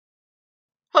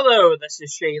Hello, this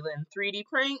is Shaylin 3D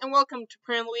Praying, and welcome to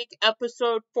Pray of the Week,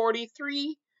 episode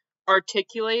 43,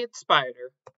 Articulated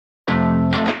Spider.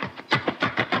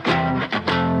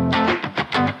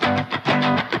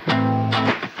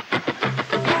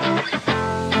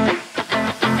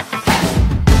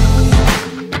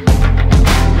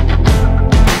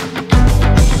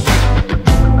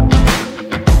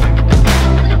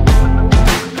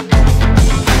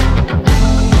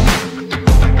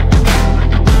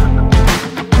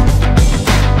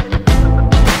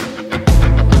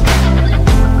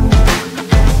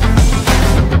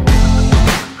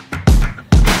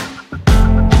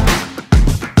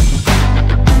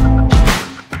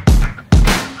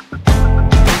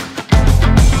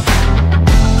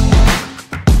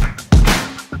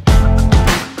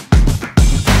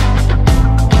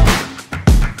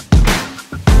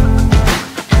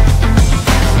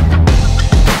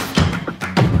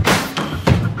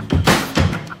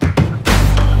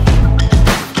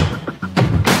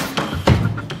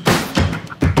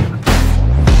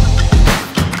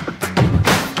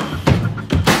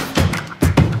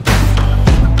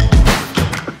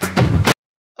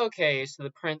 Okay, so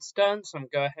the print's done, so I'm going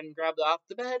to go ahead and grab it off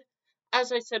the bed.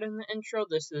 As I said in the intro,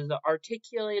 this is the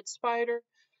articulated spider.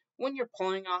 When you're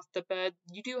pulling off the bed,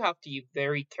 you do have to be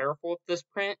very careful with this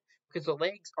print, because the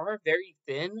legs are very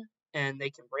thin, and they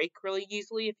can break really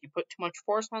easily if you put too much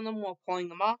force on them while pulling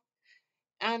them off.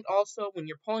 And also, when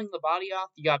you're pulling the body off,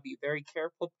 you gotta be very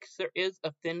careful, because there is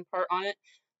a thin part on it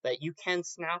that you can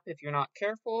snap if you're not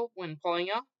careful when pulling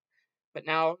off. But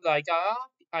now that I got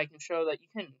off, I can show that you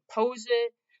can pose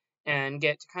it and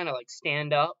get to kind of like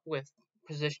stand up with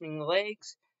positioning the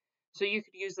legs. So you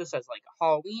could use this as like a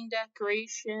Halloween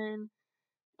decoration.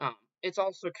 It's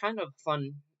also kind of a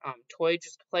fun toy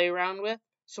just to play around with.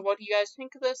 So what do you guys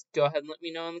think of this? Go ahead and let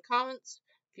me know in the comments.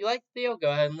 If you liked the video,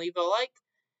 go ahead and leave a like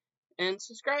and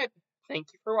subscribe.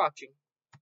 Thank you for watching.